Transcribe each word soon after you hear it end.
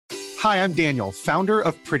Hi, I'm Daniel, founder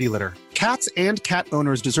of Pretty Litter. Cats and cat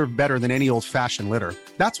owners deserve better than any old-fashioned litter.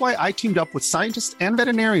 That's why I teamed up with scientists and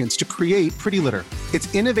veterinarians to create Pretty Litter. Its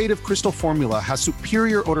innovative crystal formula has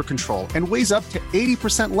superior odor control and weighs up to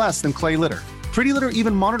 80% less than clay litter. Pretty Litter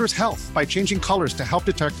even monitors health by changing colors to help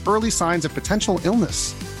detect early signs of potential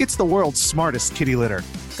illness. It's the world's smartest kitty litter.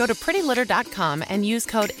 Go to prettylitter.com and use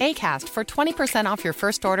code ACAST for 20% off your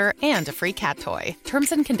first order and a free cat toy.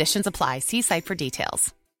 Terms and conditions apply. See site for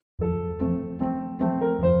details.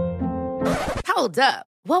 Hold up.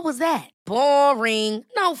 What was that? Boring.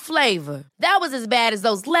 No flavor. That was as bad as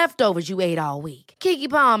those leftovers you ate all week. Keke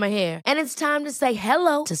Palmer here, and it's time to say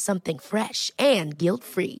hello to something fresh and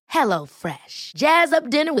guilt-free. Hello Fresh. Jazz up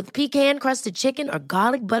dinner with pecan-crusted chicken or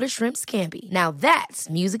garlic butter shrimp scampi. Now that's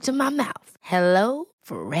music to my mouth. Hello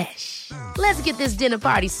Fresh. Let's get this dinner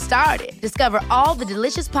party started. Discover all the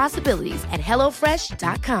delicious possibilities at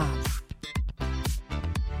hellofresh.com.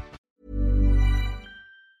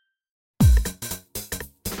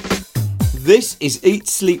 This is Eat,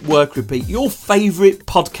 Sleep, Work, Repeat, your favourite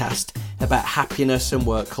podcast about happiness and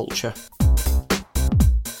work culture.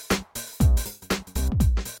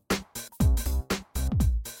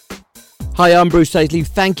 Hi, I'm Bruce Daisley.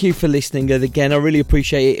 Thank you for listening. And again, I really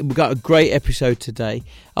appreciate it. We've got a great episode today.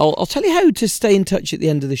 I'll tell you how to stay in touch at the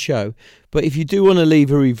end of the show. But if you do want to leave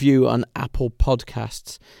a review on Apple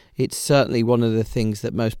Podcasts, it's certainly one of the things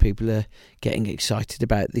that most people are getting excited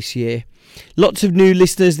about this year. Lots of new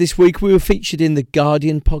listeners this week. We were featured in the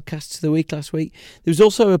Guardian Podcasts of the Week last week. There was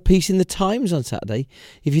also a piece in the Times on Saturday.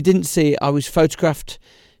 If you didn't see it, I was photographed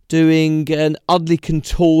doing an oddly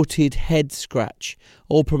contorted head scratch.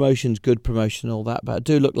 All promotions, good promotion, all that, but I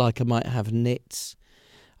do look like I might have nits.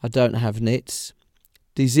 I don't have nits.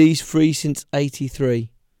 Disease-free since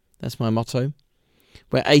 83. That's my motto.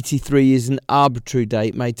 Where 83 is an arbitrary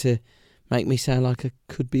date made to make me sound like I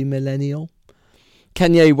could be millennial.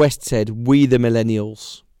 Kanye West said, "We the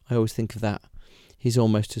millennials." I always think of that. He's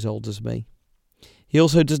almost as old as me. He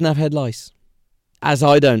also doesn't have head lice. As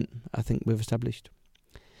I don't, I think we've established.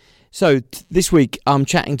 So this week I'm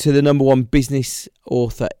chatting to the number one business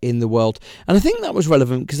author in the world. And I think that was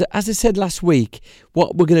relevant because, as I said last week,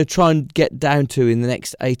 what we're going to try and get down to in the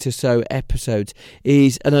next 8 or so episodes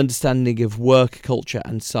is an understanding of work culture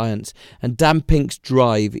and science. And Dan Pink's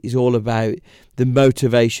Drive is all about the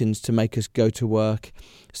motivations to make us go to work.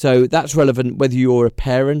 So that's relevant whether you're a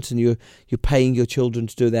parent and you're paying your children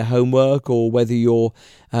to do their homework, or whether you're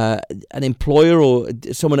an employer or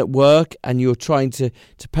someone at work and you're trying to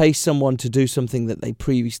pay someone to do something that they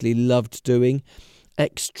previously loved doing.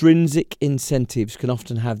 Extrinsic incentives can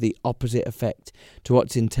often have the opposite effect to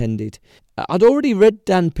what's intended. I'd already read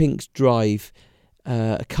Dan Pink's Drive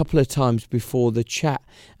a couple of times before the chat,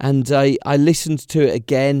 and I listened to it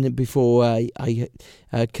again before I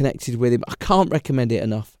connected with him. I can't recommend it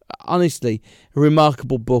enough. Honestly, a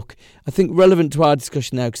remarkable book. I think relevant to our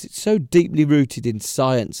discussion now because it's so deeply rooted in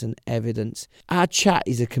science and evidence. Our chat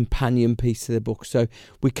is a companion piece to the book, so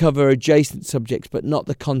we cover adjacent subjects but not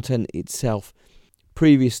the content itself.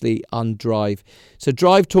 Previously on Drive. So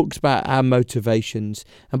Drive talks about our motivations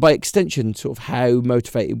and by extension sort of how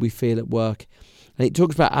motivated we feel at work. And it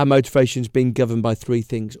talks about our motivations being governed by three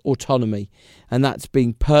things. Autonomy, and that's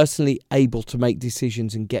being personally able to make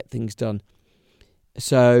decisions and get things done.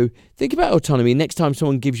 So think about autonomy next time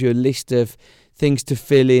someone gives you a list of things to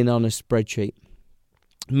fill in on a spreadsheet.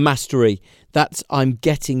 Mastery, that's I'm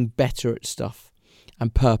getting better at stuff.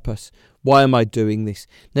 And purpose, why am I doing this?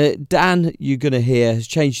 Now, Dan, you're going to hear, has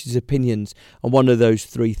changed his opinions on one of those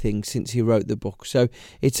three things since he wrote the book. So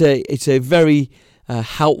it's a very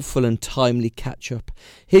helpful and timely catch-up.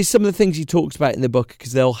 Here's some of the things he talks about in the book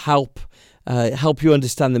because they'll help you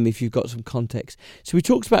understand them if you've got some context. So he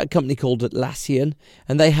talks about a company called Atlassian,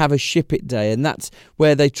 and they have a Ship It Day, and that's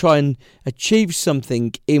where they try and achieve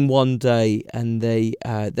something in one day, and they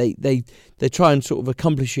try and sort of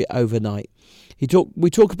accomplish it overnight. We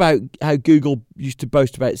talk about how Google used to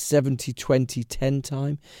boast about 70-20-10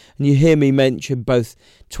 time, and you hear me mention both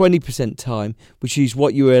 20% time, which is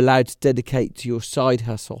what you were allowed to dedicate to your side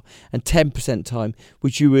hustle, and 10% time,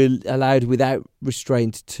 which you were allowed without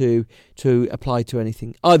restraint to apply to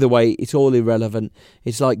anything. Either way, it's all irrelevant.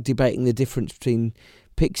 It's like debating the difference between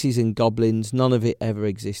pixies and goblins. None of it ever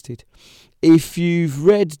existed. If you've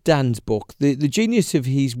read Dan's book, the genius of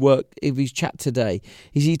his work, of his chat today,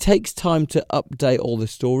 is he takes time to update all the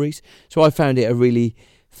stories. So I found it a really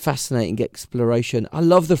fascinating exploration. I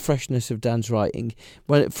love the freshness of Dan's writing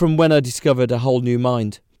from when I discovered A Whole New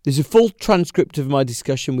Mind. There's a full transcript of my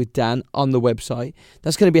discussion with Dan on the website.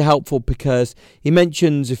 That's going to be helpful because he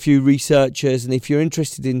mentions a few researchers, and if you're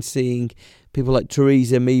interested in seeing people like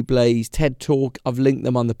Teresa, Me Blaze, TED Talk. I've linked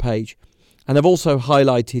them on the page. And I've also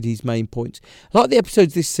highlighted his main points. Like the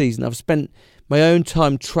episodes this season, I've spent my own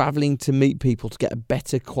time travelling to meet people to get a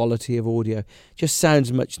better quality of audio. Just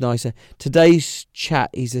sounds much nicer. Today's chat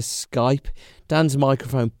is a Skype. Dan's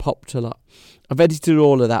microphone popped a lot. I've edited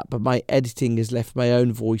all of that, but my editing has left my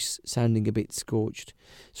own voice sounding a bit scorched.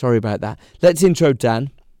 Sorry about that. Let's intro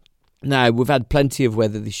Dan. Now, we've had plenty of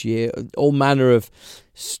weather this year, all manner of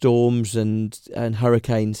storms and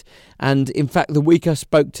hurricanes. And in fact, the week I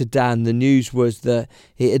spoke to Dan, the news was that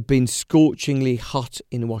it had been scorchingly hot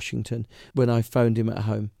in Washington when I phoned him at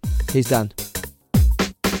home. Here's Dan.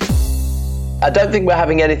 I don't think we're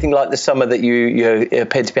having anything like the summer that you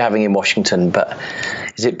appear to be having in Washington, but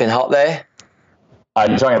has it been hot there? Are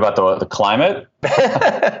you talking about the climate?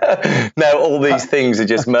 No, all these things are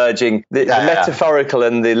just merging. The metaphorical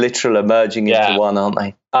and the literal are merging into one, aren't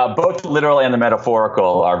they? Both the literal and the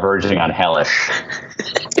metaphorical are verging on hellish.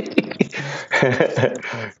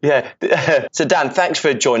 Yeah. So Dan, thanks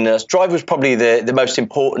for joining us. Drive was probably the most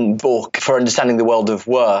important book for understanding the world of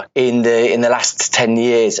work in the last 10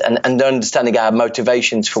 years and understanding our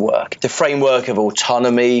motivations for work. The framework of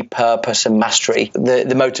autonomy, purpose and mastery,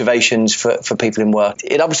 the motivations for people in work.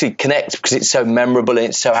 It obviously connects because it's so memorable and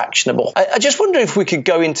it's so actionable. I just wonder if we could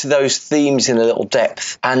go into those themes in a little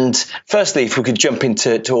depth. And firstly, if we could jump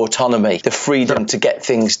into autonomy, the freedom to get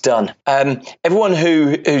things done. Everyone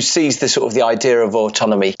who sees the idea of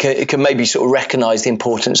autonomy can maybe sort of recognize the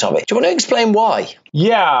importance of it. Do you want to explain why?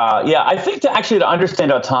 Yeah. I think to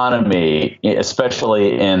understand autonomy,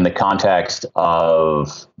 especially in the context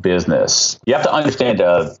of business, you have to understand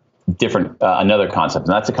another concept,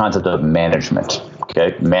 and that's the concept of management.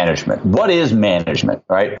 Okay, management. What is management?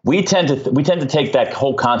 Right? We tend to take that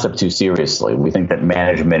whole concept too seriously. We think that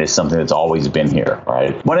management is something that's always been here,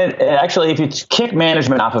 right? When if you kick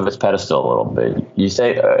management off of its pedestal a little bit, you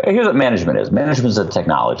say, here's what management is. Management is a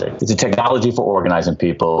technology. It's a technology for organizing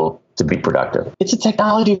people to be productive. It's a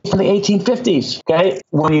technology from the 1850s. Okay,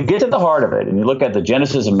 when you get to the heart of it and you look at the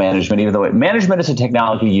genesis of management, even though management is a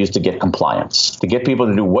technology used to get compliance, to get people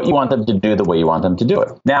to do what you want them to do the way you want them to do it.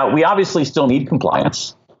 Now, we obviously still need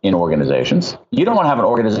compliance in organizations. You don't want to have an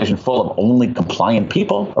organization full of only compliant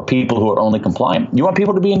people or people who are only compliant. You want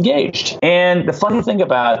people to be engaged. And the funny thing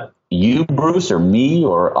about you, Bruce, or me,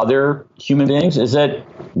 or other human beings is that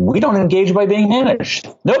we don't engage by being managed.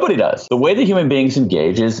 Nobody does. The way that human beings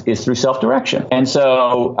engage is through self-direction. And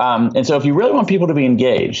so if you really want people to be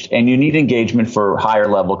engaged and you need engagement for higher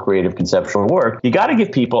level creative conceptual work, you got to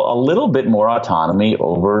give people a little bit more autonomy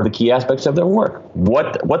over the key aspects of their work.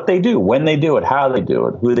 What they do, when they do it, how they do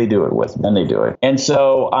it, who they do it with, when they do it. And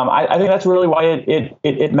so I think that's really why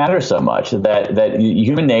it matters so much that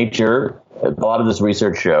human nature, a lot of this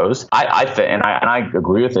research shows, I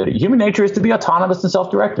agree with it, human nature is to be autonomous and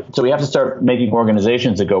self-directed. So we have to start making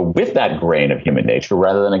organizations that go with that grain of human nature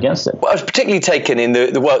rather than against it. Well, I was particularly taken in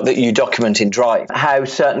the work that you document in Drive, how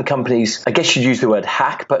certain companies, I guess you'd use the word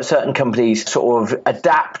hack, but certain companies sort of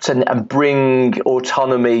adapt and bring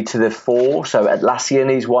autonomy to the fore. So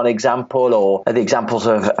Atlassian is one example, or the examples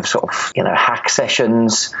of sort of, hack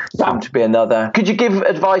sessions seem to be another. Could you give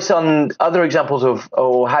advice on other examples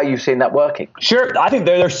or how you've seen that working? Sure. I think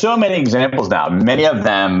there's so many examples now. Many of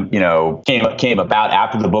them, came about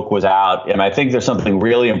after the book was out. And I think there's something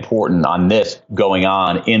really important on this going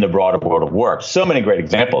on in the broader world of work. So many great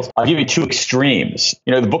examples. I'll give you two extremes.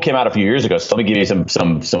 The book came out a few years ago, so let me give you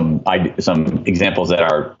some examples that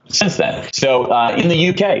are since then. So in the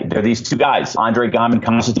UK, there are these two guys, Andre Geim and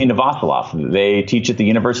Konstantin Novoselov. They teach at the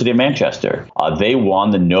University of Manchester. They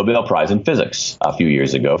won the Nobel Prize in Physics a few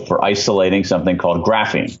years ago for isolating something called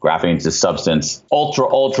graphene. Graphene is a substance ultra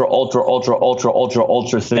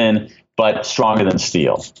thin, but stronger than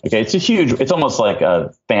steel. Okay, it's almost like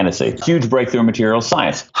a fantasy. Huge breakthrough in material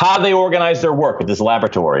science. How they organize their work at this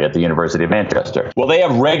laboratory at the University of Manchester? Well, they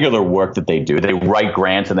have regular work that they do. They write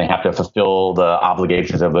grants and they have to fulfill the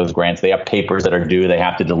obligations of those grants. They have papers that are due. They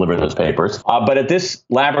have to deliver those papers. But at this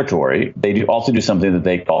laboratory, they also do something that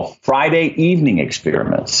they call Friday evening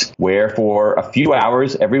experiments, where for a few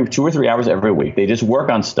hours, every 2 or 3 hours every week, they just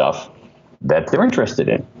work on stuff that they're interested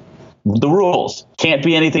in. The rules: can't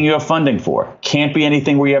be anything you have funding for, can't be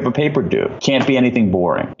anything where you have a paper due, can't be anything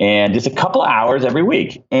boring. And just a couple of hours every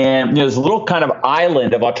week. And there's a little kind of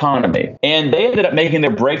island of autonomy. And they ended up making their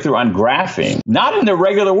breakthrough on graphene, not in their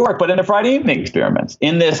regular work, but in the Friday evening experiments,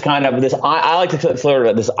 in this kind of this, I like to flirt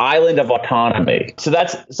about this island of autonomy. So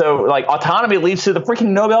autonomy leads to the freaking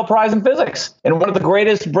Nobel Prize in Physics and one of the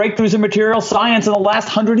greatest breakthroughs in material science in the last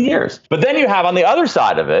 100 years. But then you have on the other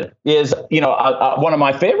side of it is, one of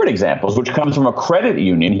my favorite examples examples, which comes from a credit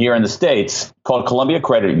union here in the States called Columbia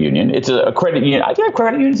Credit Union. It's a credit union. I think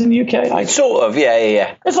credit unions in the UK. Sort of,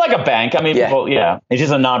 yeah. It's like a bank. I mean, people, it's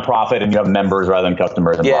just a nonprofit, and you have members rather than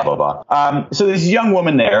customers, and blah, blah, blah. So there's a young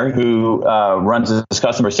woman there who runs this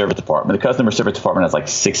customer service department. The customer service department has like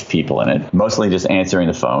 6 people in it, mostly just answering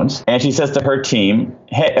the phones. And she says to her team,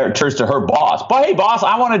 turns to her boss, hey, boss,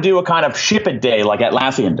 I want to do a kind of ship it day like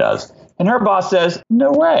Atlassian does. And her boss says,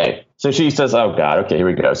 no way. So she says, oh, God, okay, here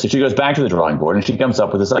we go. So she goes back to the drawing board and she comes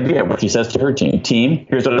up with this idea where she says to her team,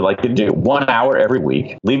 here's what I'd like to do. 1 hour every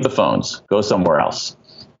week, leave the phones, go somewhere else.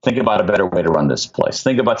 Think about a better way to run this place.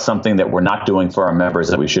 Think about something that we're not doing for our members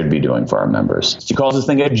that we should be doing for our members. She calls this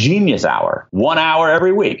thing a genius hour, 1 hour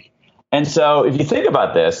every week. And so if you think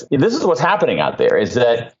about this is what's happening out there is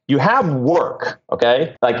that you have work,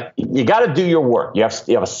 okay? Like you got to do your work. You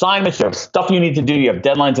have assignments, you have stuff you need to do, you have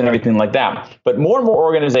deadlines and everything like that. But more and more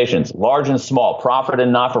organizations, large and small, profit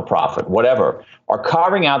and not-for-profit, whatever, are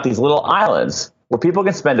carving out these little islands where people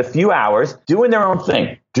can spend a few hours doing their own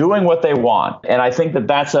thing, doing what they want. And I think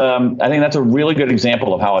that's a really good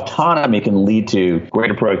example of how autonomy can lead to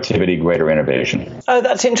greater productivity, greater innovation. Oh,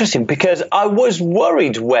 that's interesting, because I was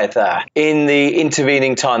worried whether in the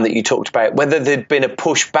intervening time that you talked about, whether there'd been a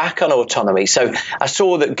pushback on autonomy. So I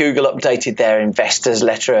saw that Google updated their investors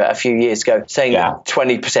letter a few years ago saying that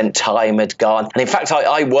 20% time had gone. And in fact,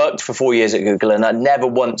 I worked for 4 years at Google and I never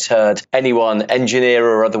once heard anyone, engineer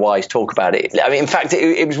or otherwise, talk about it. I mean, in fact,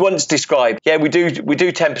 it was once described, we do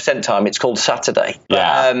 10% time. It's called Saturday.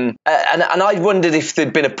 Yeah. And I wondered if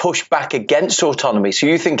there'd been a pushback against autonomy. So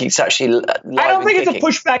you think it's actually I don't think it's a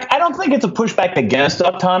pushback. I don't think it's a pushback against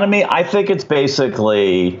autonomy. I think it's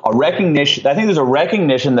basically a recognition. I think there's a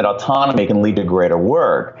recognition that autonomy can lead to greater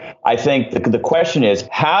work. I think the question is,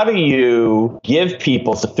 how do you give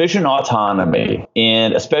people sufficient autonomy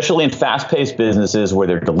especially in fast-paced businesses where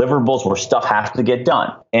there are deliverables, where stuff has to get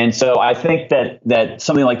done? And so I think that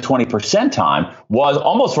something like 20% time was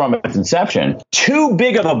almost from its inception too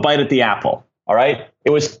big of a bite at the apple. All right.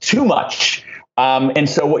 It was too much. And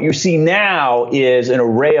so what you see now is an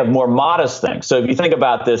array of more modest things. So if you think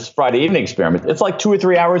about this Friday evening experiment, it's like 2 or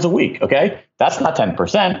 3 hours a week. OK, that's not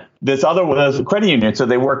 10%. This other was a credit union. So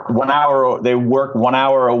they work 1 hour. They work 1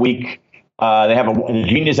 hour a week. They have a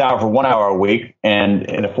genius hour for 1 hour a week, and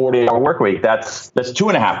in a 40-hour work week, that's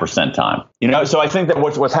 2.5% time. So I think that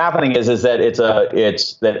what's happening is that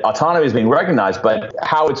it's that autonomy is being recognized, but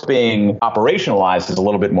how it's being operationalized is a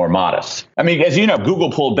little bit more modest. I mean, as you know, Google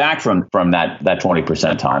pulled back from that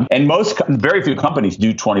 20% time, and very few companies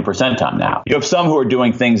do 20% time now. You have some who are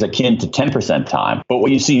doing things akin to 10% time, but what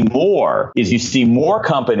you see more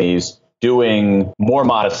companies doing more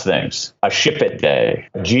modest things, a ship it day,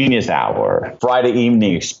 a genius hour, Friday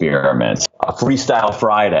evening experiments, a freestyle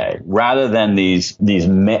Friday, rather than these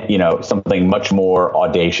something much more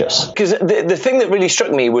audacious. Because the thing that really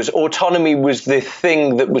struck me was autonomy was the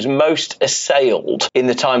thing that was most assailed in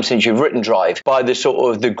the time since you've written Drive by the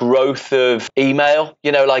sort of the growth of email.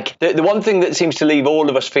 Like the one thing that seems to leave all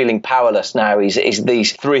of us feeling powerless now is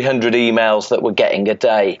these 300 emails that we're getting a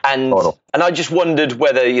day. And I just wondered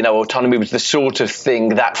whether, autonomy was the sort of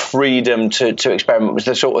thing, that freedom to experiment was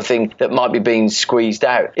the sort of thing that might be being squeezed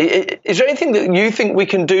out. Is there anything that you think we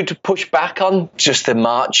can do to push back on just the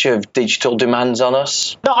march of digital demands on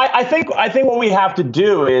us? No, I think what we have to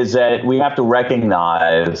do is that we have to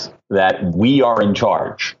recognize that we are in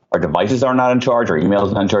charge. Our devices are not in charge. Our email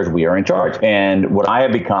is not in charge. We are in charge. And what I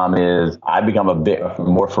have become is I've become a bit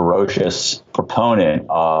more ferocious proponent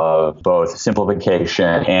of both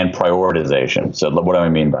simplification and prioritization. So what do I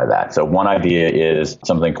mean by that? So one idea is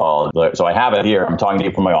something called, so I have it here. I'm talking to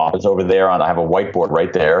you from my office over there. I have a whiteboard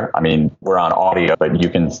right there. I mean, we're on audio, but you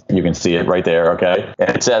can see it right there. Okay.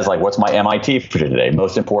 And it says what's my MIT for today?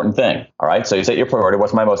 Most important thing. All right. So you set your priority.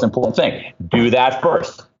 What's my most important thing? Do that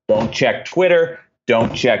first. Don't check Twitter.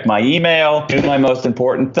 Don't check my email. Do my most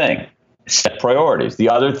important thing. Set priorities. The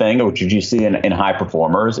other thing, which you see in high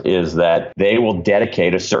performers, is that they will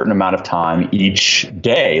dedicate a certain amount of time each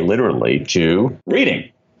day, literally, to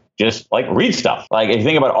reading. Just read stuff. If you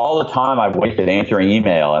think about all the time I've wasted answering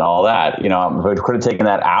email and all that, if I could have taken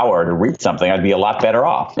that hour to read something, I'd be a lot better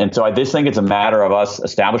off. And so I just think it's a matter of us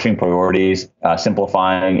establishing priorities,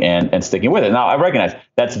 simplifying and sticking with it. Now, I recognize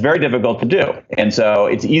that's very difficult to do. And so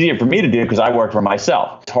it's easier for me to do because I work for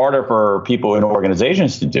myself. It's harder for people in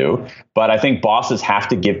organizations to do, but I think bosses have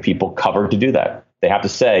to give people cover to do that. They have to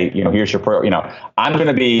say, here's your, I'm going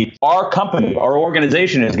to be, our company, our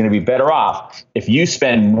organization is going to be better off if you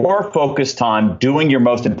spend more focused time doing your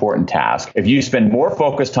most important task. If you spend more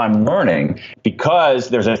focused time learning, because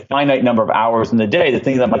there's a finite number of hours in the day, the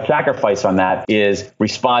thing that might sacrifice on that is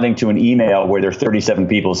responding to an email where there's 37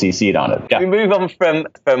 people CC'd on it. Yeah. We move on from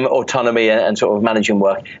autonomy and sort of managing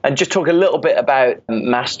work and just talk a little bit about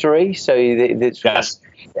mastery. So yes.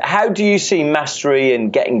 How do you see mastery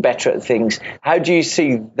and getting better at things? How do you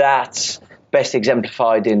see that best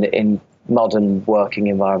exemplified in modern working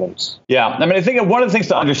environments? Yeah, I mean, I think one of the things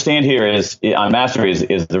to understand here is on mastery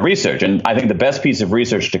is the research. And I think the best piece of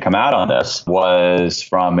research to come out on this was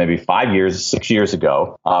from maybe 6 years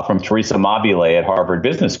ago, from Teresa Mabile at Harvard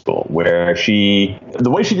Business School, where the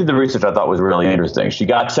way she did the research I thought was really interesting. She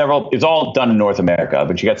got it's all done in North America,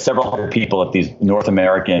 but she got several hundred people at these North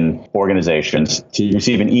American organizations to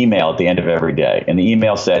receive an email at the end of every day. And the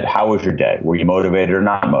email said, how was your day? Were you motivated or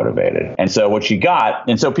not motivated? And so what she got,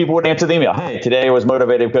 and so people would answer the email, hey, today I was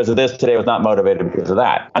motivated because of this, today I was not motivated because of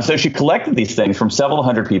that. And so she collected these things from several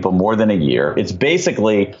hundred people more than a year. It's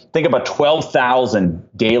basically, think about 12,000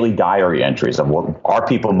 daily diary entries of are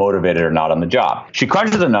people motivated or not on the job. She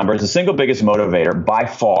crunched the numbers. The single biggest motivator by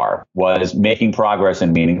far was making progress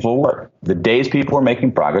in meaningful work. The days people were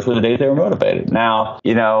making progress were the days they were motivated. Now,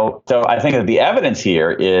 so I think that the evidence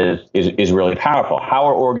here is really powerful. How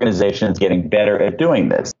are organizations getting better at doing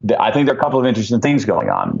this? I think there are a couple of interesting things going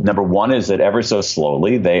on. Number one is that ever so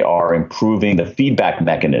slowly, they are improving the feedback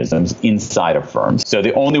mechanisms inside of firms. So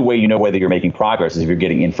the only way you know whether you're making progress is if you're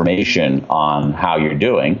getting information on how you're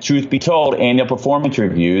doing. Truth be told, annual performance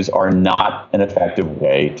reviews are not an effective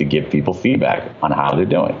way to give people feedback on how they're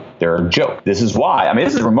doing. They're a joke. This is why. I mean,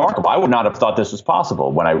 this is remarkable. I would not have thought this was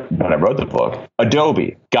possible when I wrote the book.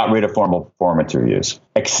 Adobe got rid of formal performance reviews.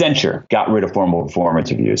 Accenture got rid of formal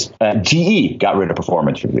performance reviews. GE got rid of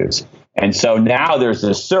performance reviews. And so now there's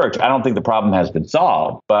this search. I don't think the problem has been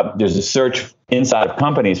solved, but there's a search inside of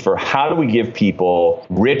companies for how do we give people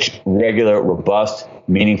rich, regular, robust,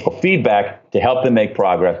 meaningful feedback to help them make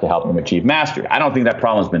progress, to help them achieve mastery. I don't think that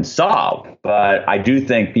problem's been solved, but I do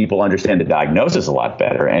think people understand the diagnosis a lot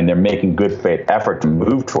better, and they're making good faith effort to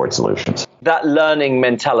move towards solutions. That learning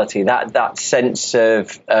mentality, that sense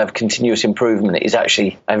of continuous improvement is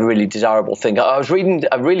actually a really desirable thing. I was reading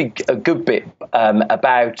a good bit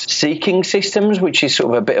about seeking systems, which is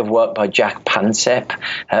sort of a bit of work by Jack Pansep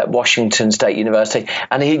at Washington State University.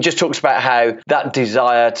 And he just talks about how that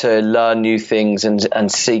desire to learn new things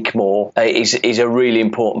and seek more is a really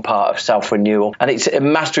important part of self-renewal.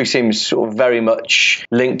 And mastery seems sort of very much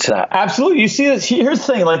linked to that. Absolutely. You see this. Here's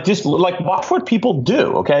the thing, watch what people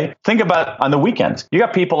do, okay? Think about on the weekends. You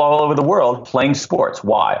got people all over the world playing sports.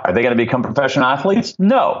 Why? Are they going to become professional athletes?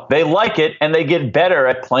 No. They like it and they get better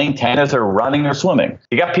at playing tennis or running or swimming.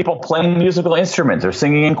 You got people playing musical instruments or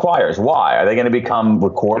singing in choirs. Why? Are they going to become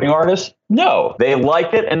recording artists? No, they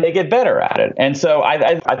like it and they get better at it. And so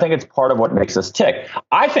I think it's part of what makes us tick.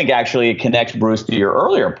 I think actually it connects, Bruce, to your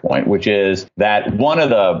earlier point, which is that one of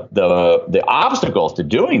the obstacles to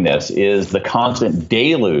doing this is the constant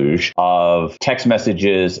deluge of text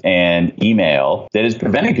messages and email that is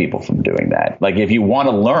preventing people from doing that. Like if you want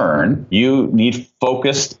to learn, you need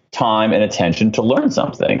focused time and attention to learn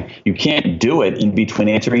something. You can't do it in between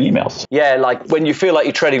answering emails. Yeah, like when you feel like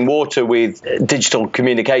you're treading water with digital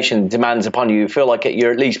communication demands upon you, you feel like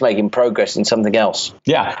you're at least making progress in something else.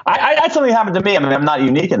 Yeah, I had something happen to me. I mean, I'm not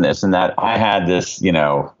unique in this, in that I had this,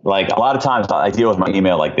 like a lot of times I deal with my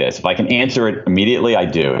email like this. If I can answer it immediately, I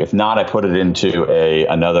do. If not, I put it into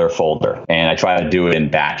another folder and I try to do it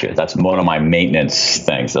in batches. That's one of my maintenance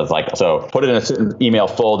things. So put it in a certain email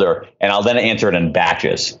folder and I'll then answer it in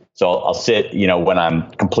batches. So I'll sit, when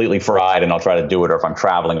I'm completely fried and I'll try to do it, or if I'm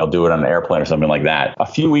traveling, I'll do it on an airplane or something like that. A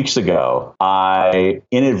few weeks ago, I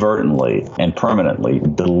inadvertently and permanently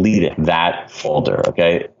deleted that folder.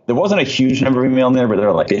 Okay. There wasn't a huge number of email in there, but there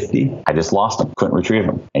were like 50. I just lost them, couldn't retrieve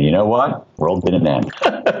them. And you know what? World didn't end.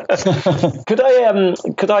 Could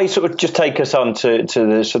I sort of just take us on to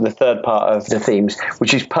the sort of the third part of the themes,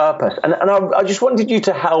 which is purpose? And I just wanted you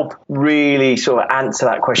to help really sort of answer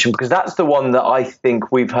that question, because that's the one that I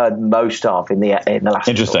think we've heard most of in the last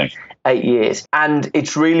Interesting. 8 years. And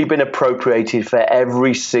it's really been appropriated for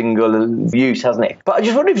every single use, hasn't it? But I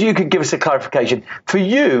just wonder if you could give us a clarification. For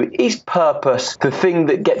you, is purpose the thing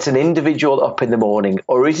that gets an individual up in the morning,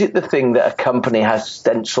 or is it the thing that a company has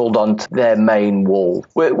stenciled onto their main wall?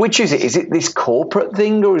 Which is it? Is it this corporate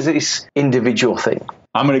thing, or is it this individual thing?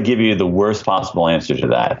 I'm going to give you the worst possible answer to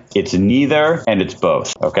that. It's neither and it's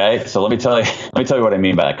both. Okay. So let me tell you what I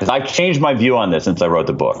mean by that, because I've changed my view on this since I wrote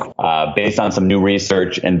the book, based on some new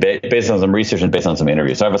research and based on some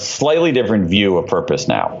interviews. So I have a slightly different view of purpose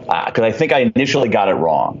now, because I think I initially got it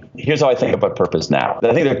wrong. Here's how I think about purpose now.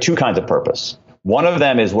 I think there are two kinds of purpose. One of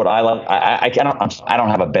them is what I love. I don't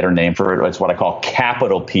have a better name for it. It's what I call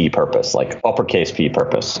capital P purpose, like uppercase P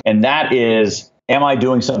purpose. And that is, am I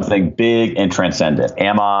doing something big and transcendent?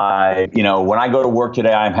 Am I, when I go to work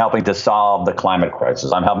today, I'm helping to solve the climate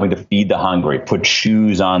crisis. I'm helping to feed the hungry, put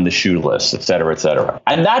shoes on the shoeless, et cetera, et cetera.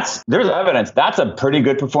 And there's evidence that's a pretty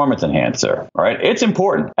good performance enhancer, right? It's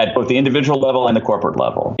important at both the individual level and the corporate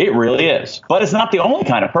level. It really is. But it's not the only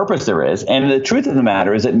kind of purpose there is. And the truth of the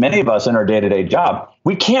matter is that many of us in our day-to-day job,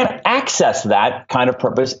 we can't access that kind of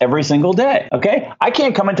purpose every single day. Okay. I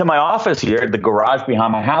can't come into my office here at the garage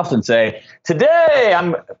behind my house and say, today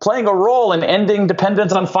I'm playing a role in ending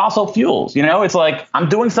dependence on fossil fuels. It's like I'm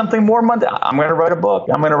doing something more mundane. I'm going to write a book.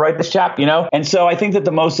 I'm going to write this chapter, And so I think that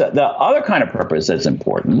the other kind of purpose that's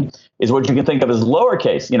important is what you can think of as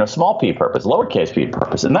lowercase, small p purpose, lowercase p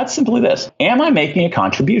purpose. And that's simply this. Am I making a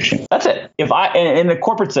contribution? That's it. If in a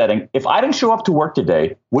corporate setting, if I didn't show up to work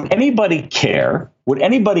today, would anybody care? Would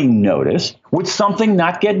anybody notice? Would something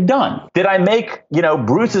not get done? Did I make,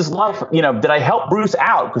 Bruce's life, did I help Bruce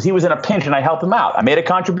out because he was in a pinch and I helped him out? I made a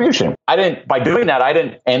contribution. By doing that, I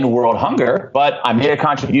didn't end world hunger, but I made a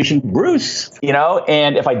contribution to Bruce,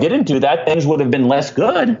 and if I didn't do that, things would have been less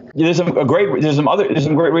good. There's some great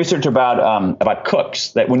research about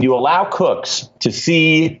cooks, that when you allow cooks to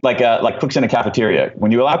see, like cooks in a cafeteria,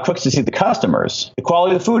 when you allow cooks to see the customers, the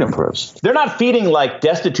quality of the food improves. They're not feeding like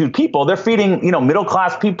destitute people. They're feeding,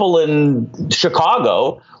 middle-class people in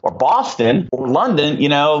Chicago or Boston or London,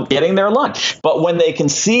 getting their lunch. But when they can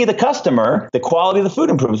see the customer, the quality of the food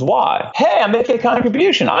improves. Why? Hey, I'm making a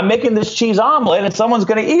contribution. I'm making this cheese omelet and someone's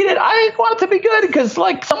going to eat it. I want it to be good because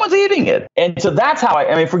someone's eating it. And so that's how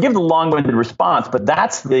forgive the long-winded response, but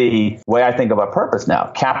that's the way I think about purpose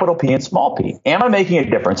now. Capital P and small p. Am I making a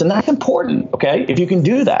difference? And that's important, okay, if you can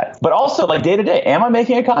do that. But also day to day, am I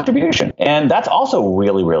making a contribution? And that's also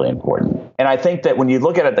really, really important. And I think that when you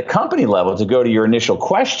look at the company level, to go to your initial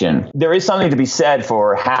question, there is something to be said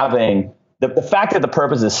for having the fact that the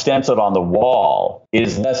purpose is stenciled on the wall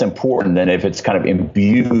is less important than if it's kind of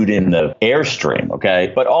imbued in the airstream,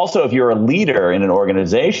 okay? But also if you're a leader in an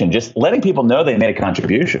organization, just letting people know they made a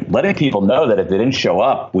contribution, letting people know that if they didn't show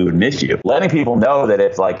up, we would miss you, letting people know that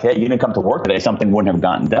if hey, you didn't come to work today, something wouldn't have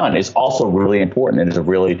gotten done is also really important and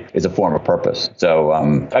is a form of purpose. So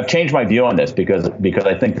I've changed my view on this because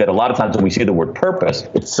I think that a lot of times when we see the word purpose,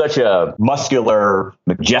 it's such a muscular,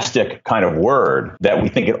 majestic kind of word that we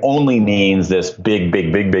think it only means this big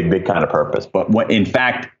kind of purpose. But in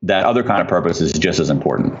fact, that other kind of purpose is just as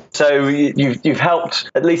important. So you've helped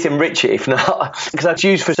at least enrich it, if not, because that's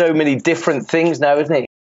used for so many different things now, isn't it?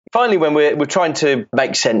 Finally, when we're trying to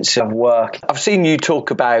make sense of work, I've seen you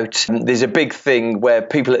talk about there's a big thing where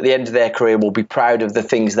people at the end of their career will be proud of the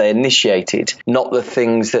things they initiated, not the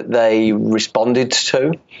things that they responded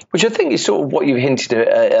to, which I think is sort of what you hinted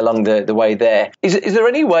at along the way there. Is there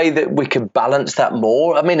any way that we can balance that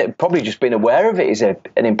more? I mean, probably just being aware of it is an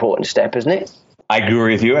important step, isn't it? I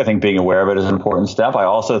agree with you. I think being aware of it is an important step. I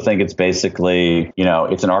also think it's basically,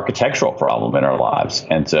 it's an architectural problem in our lives.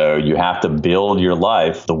 And so you have to build your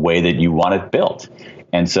life the way that you want it built.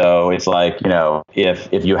 And so it's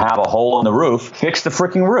if you have a hole in the roof, fix the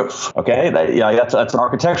freaking roof. Okay. That's an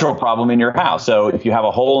architectural problem in your house. So if you have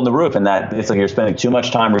a hole in the roof and that it's you're spending too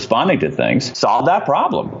much time responding to things, solve that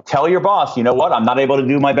problem. Tell your boss, you know what? I'm not able to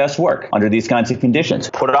do my best work under these kinds of conditions.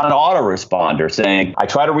 Put it on an autoresponder saying, I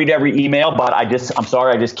try to read every email, but I'm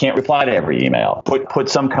sorry, I just can't reply to every email. Put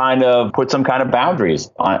some kind of boundaries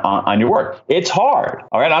on your work. It's hard.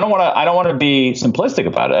 All right. I don't want to be simplistic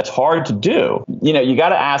about it. It's hard to do. You got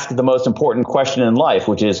to ask the most important question in life,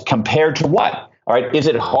 which is compared to what? All right. Is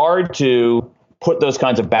it hard to put those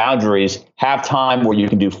kinds of boundaries, have time where you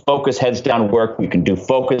can do focus heads down work, you can do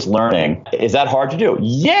focused learning? Is that hard to do?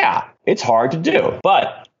 Yeah, it's hard to do.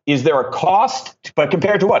 But is there a cost? But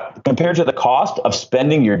compared to what? Compared to the cost of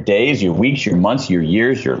spending your days, your weeks, your months, your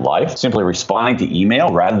years, your life, simply responding to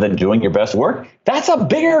email rather than doing your best work? That's a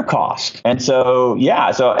bigger cost. And so,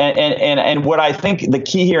 and what I think the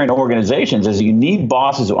key here in organizations is you need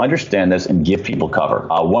bosses who understand this and give people cover.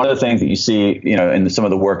 One of the things that you see, in some of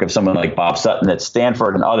the work of someone like Bob Sutton at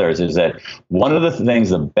Stanford and others is that one of the things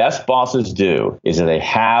the best bosses do is that they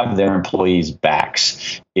have their employees'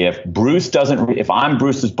 backs. If I'm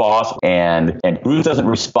Bruce's boss and Bruce doesn't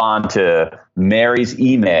respond to Mary's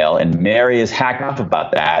email and Mary is hacked up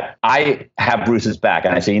about that, I have Bruce's back.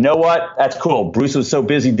 And I say, you know what? That's cool. Bruce was so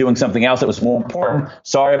busy doing something else that was more important.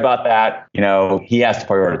 Sorry about that. He has to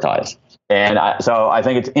prioritize. And so I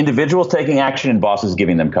think it's individuals taking action and bosses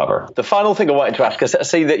giving them cover. The final thing I wanted to ask, because I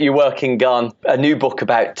see that you're working on a new book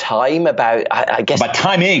about time, about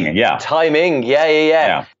timing, yeah. Timing,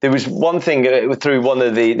 yeah. There was one thing through one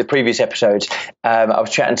of the previous episodes, I was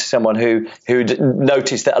chatting to someone who'd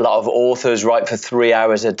noticed that a lot of authors write for 3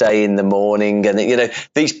 hours a day in the morning, and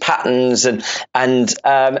these patterns, and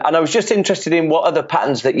I was just interested in what other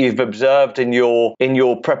patterns that you've observed in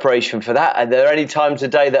your preparation for that. Are there any times a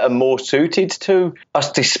day that are more suited to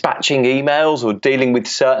us dispatching emails or dealing with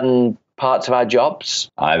certain parts of our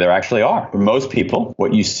jobs? There actually are. For most people,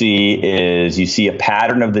 what you see is a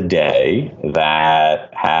pattern of the day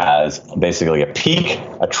that has basically a peak,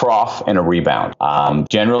 a trough, and a rebound.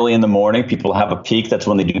 Generally in the morning, people have a peak. That's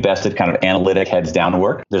when they do best at kind of analytic heads down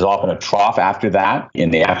work. There's often a trough after that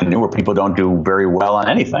in the afternoon where people don't do very well on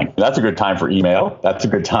anything. That's a good time for email. That's a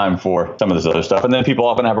good time for some of this other stuff. And then people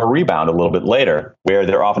often have a rebound a little bit later where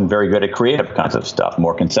they're often very good at creative kinds of stuff,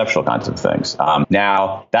 more conceptual kinds of things.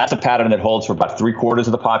 Now, that's a pattern that holds for about 3/4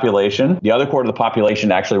 of the population. The other quarter of the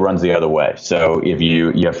population actually runs the other way. So if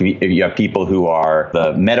you have people who are,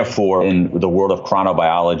 the metaphor in the world of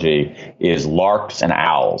chronobiology is larks and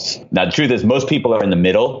owls. Now, the truth is most people are in the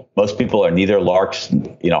middle. Most people are neither larks,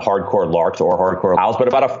 hardcore larks or hardcore owls, but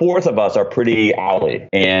about 1/4 of us are pretty owly.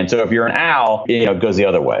 And so if you're an owl, it goes the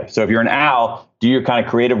other way. So if you're an owl, do your kind of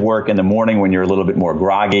creative work in the morning when you're a little bit more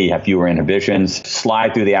groggy, you have fewer inhibitions,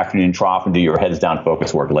 slide through the afternoon trough and do your heads down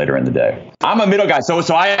focus work later in the day. I'm a middle guy. So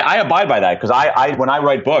I abide by that because I when I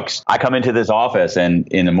write books, I come into this office and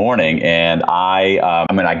in the morning and I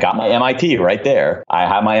got my MIT right there. I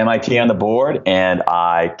have my MIT on the board and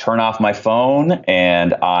I turn off my phone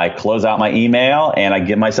and I close out my email and I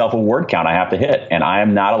give myself a word count I have to hit. And I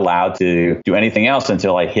am not allowed to do anything else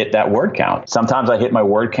until I hit that word count. Sometimes I hit my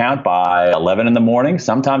word count by 11 in the morning.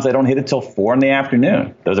 Sometimes I don't hit it till 4 in the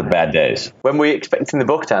afternoon. Those are bad days. When were you expecting the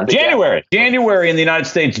book, Dan? January in the United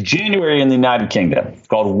States, January in the United Kingdom. It's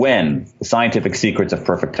called When, The Scientific Secrets of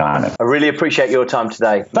Perfect Timing. I really appreciate your time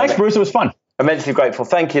today. Thanks, Bruce. It was fun. Immensely grateful.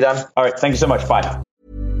 Thank you, Dan. All right. Thank you so much. Bye.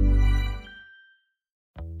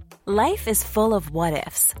 Life is full of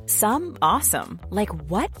what-ifs. Some awesome, like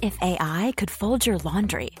what if AI could fold your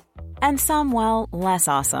laundry? And some, well, less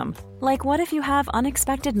awesome, like what if you have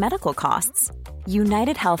unexpected medical costs?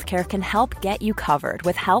 United Healthcare can help get you covered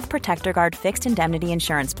with Health Protector Guard fixed indemnity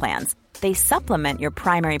insurance plans. They supplement your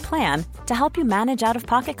primary plan to help you manage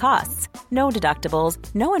out-of-pocket costs. No deductibles,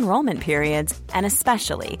 no enrollment periods, and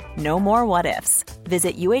especially no more what-ifs.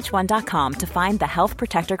 Visit UH1.com to find the Health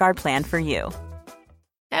Protector Guard plan for you.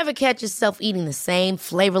 Ever catch yourself eating the same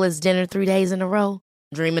flavorless dinner 3 days in a row?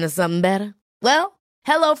 Dreaming of something better? Well,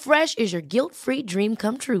 HelloFresh is your guilt-free dream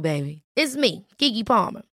come true, baby. It's me, Keke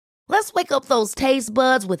Palmer. Let's wake up those taste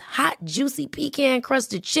buds with hot, juicy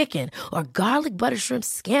pecan-crusted chicken or garlic butter shrimp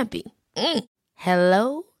scampi.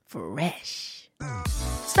 Hello Fresh.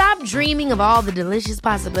 Stop dreaming of all the delicious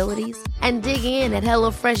possibilities and dig in at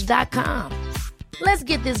HelloFresh.com. Let's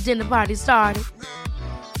get this dinner party started.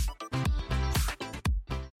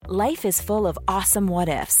 Life is full of awesome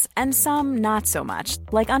what-ifs, and some not so much,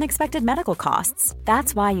 like unexpected medical costs.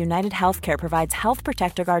 That's why United Healthcare provides Health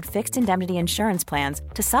Protector Guard fixed indemnity insurance plans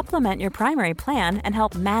to supplement your primary plan and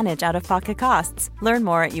help manage out-of-pocket costs. Learn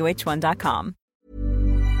more at UH1.com.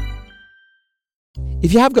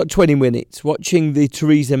 If you have got 20 minutes, watching the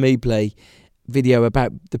Theresa Meebly video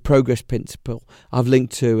about the progress principle I've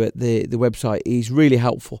linked to at the website is really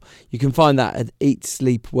helpful. You can find that at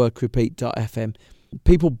eatsleepworkrepeat.fm.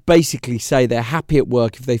 People basically say they're happy at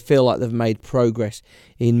work if they feel like they've made progress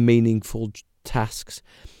in meaningful tasks.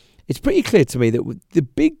 It's pretty clear to me that the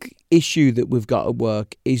big issue that we've got at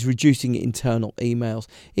work is reducing internal emails.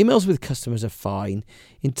 Emails with customers are fine.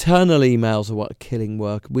 Internal emails are what are killing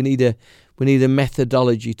work. We need a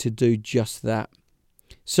methodology to do just that.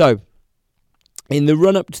 So, in the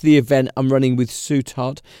run-up to the event I'm running with Sue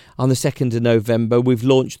Todd on the 2nd of November, we've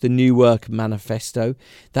launched the New Work Manifesto.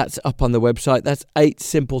 That's up on the website. That's 8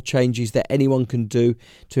 simple changes that anyone can do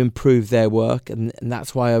to improve their work, and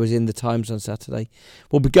that's why I was in the Times on Saturday.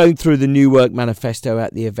 We'll be going through the New Work Manifesto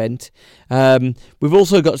at the event. We've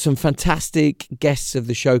also got some fantastic guests of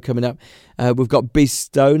the show coming up. We've got Biz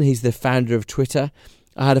Stone. He's the founder of Twitter.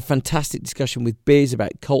 I had a fantastic discussion with Biz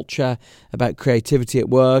about culture, about creativity at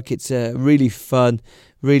work. It's a really fun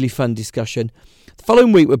discussion. The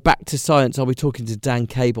following week, we're back to science. I'll be talking to Dan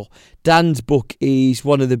Cable. Dan's book is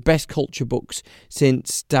one of the best culture books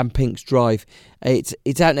since Dan Pink's Drive. It's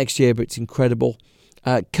out next year, but it's incredible.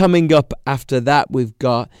 Coming up after that, we've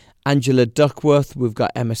got Angela Duckworth, we've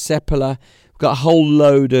got Emma Seppala, we've got a whole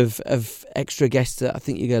load of extra guests that I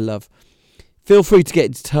think you're going to love. Feel free to get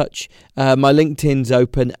in touch. My LinkedIn's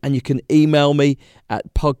open, and you can email me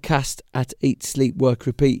at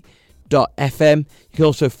podcast@eatsleepworkrepeat.fm. You can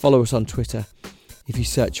also follow us on Twitter if you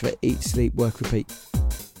search for Eat, Sleep, Work, Repeat.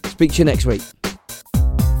 Speak to you next week.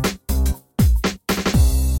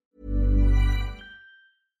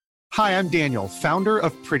 Hi, I'm Daniel, founder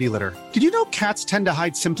of Pretty Litter. Did you know cats tend to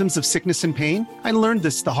hide symptoms of sickness and pain? I learned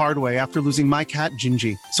this the hard way after losing my cat,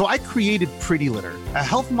 Gingy. So I created Pretty Litter, a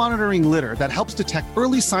health monitoring litter that helps detect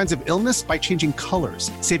early signs of illness by changing colors,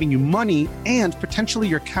 saving you money and potentially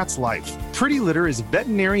your cat's life. Pretty Litter is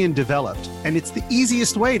veterinarian developed, and it's the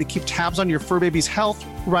easiest way to keep tabs on your fur baby's health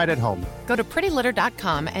right at home. Go to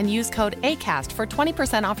prettylitter.com and use code ACAST for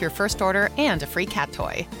 20% off your first order and a free cat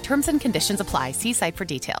toy. Terms and conditions apply. See site for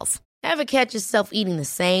details. Ever catch yourself eating the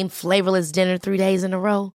same flavorless dinner 3 days in a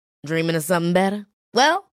row? Dreaming of something better?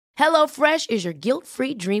 Well, HelloFresh is your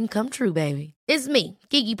guilt-free dream come true, baby. It's me,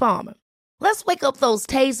 Keke Palmer. Let's wake up those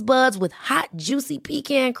taste buds with hot, juicy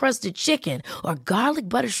pecan-crusted chicken or garlic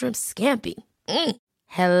butter shrimp scampi.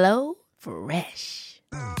 Hello Fresh.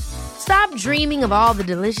 Stop dreaming of all the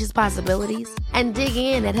delicious possibilities and dig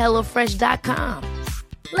in at HelloFresh.com.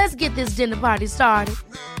 Let's get this dinner party started.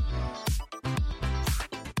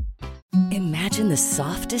 Imagine the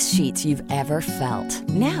softest sheets you've ever felt.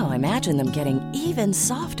 Now imagine them getting even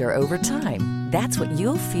softer over time. That's what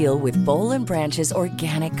you'll feel with Boll & Branch's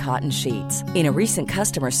organic cotton sheets. In a recent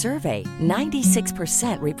customer survey,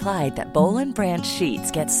 96% replied that Boll & Branch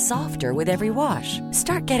sheets get softer with every wash.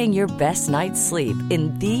 Start getting your best night's sleep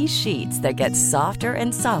in these sheets that get softer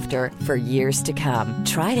and softer for years to come.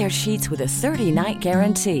 Try their sheets with a 30-night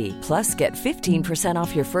guarantee. Plus, get 15%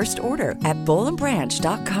 off your first order at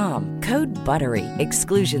bollandbranch.com. Code BUTTERY.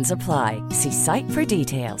 Exclusions apply. See site for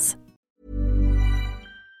details.